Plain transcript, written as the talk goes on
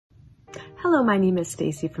Hello, my name is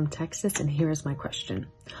Stacy from Texas, and here is my question.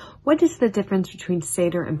 What is the difference between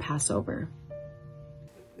Seder and Passover?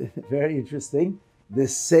 Very interesting. The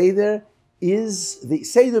Seder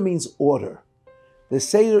means order. The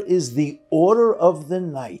Seder is the order of the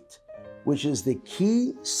night, which is the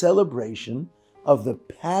key celebration of the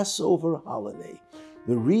Passover holiday.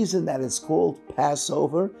 The reason that it's called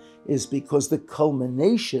Passover is because the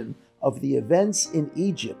culmination of the events in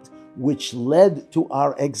Egypt, which led to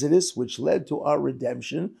our exodus, which led to our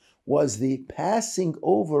redemption, was the passing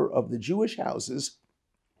over of the Jewish houses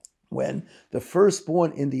when the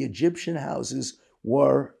firstborn in the Egyptian houses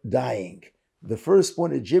were dying. The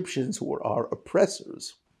firstborn Egyptians, who were our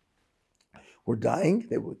oppressors, were dying.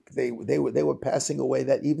 They were passing away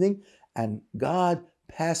that evening, and God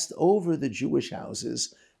passed over the Jewish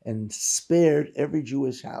houses and spared every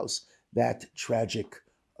Jewish house that tragic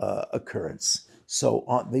occurrence. So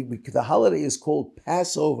the holiday is called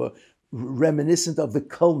Passover, reminiscent of the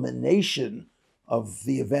culmination of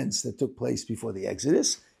the events that took place before the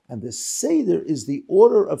Exodus. And the Seder is the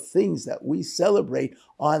order of things that we celebrate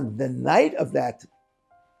on the night of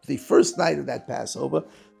the first night of that Passover,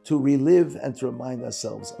 to relive and to remind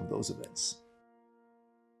ourselves of those events.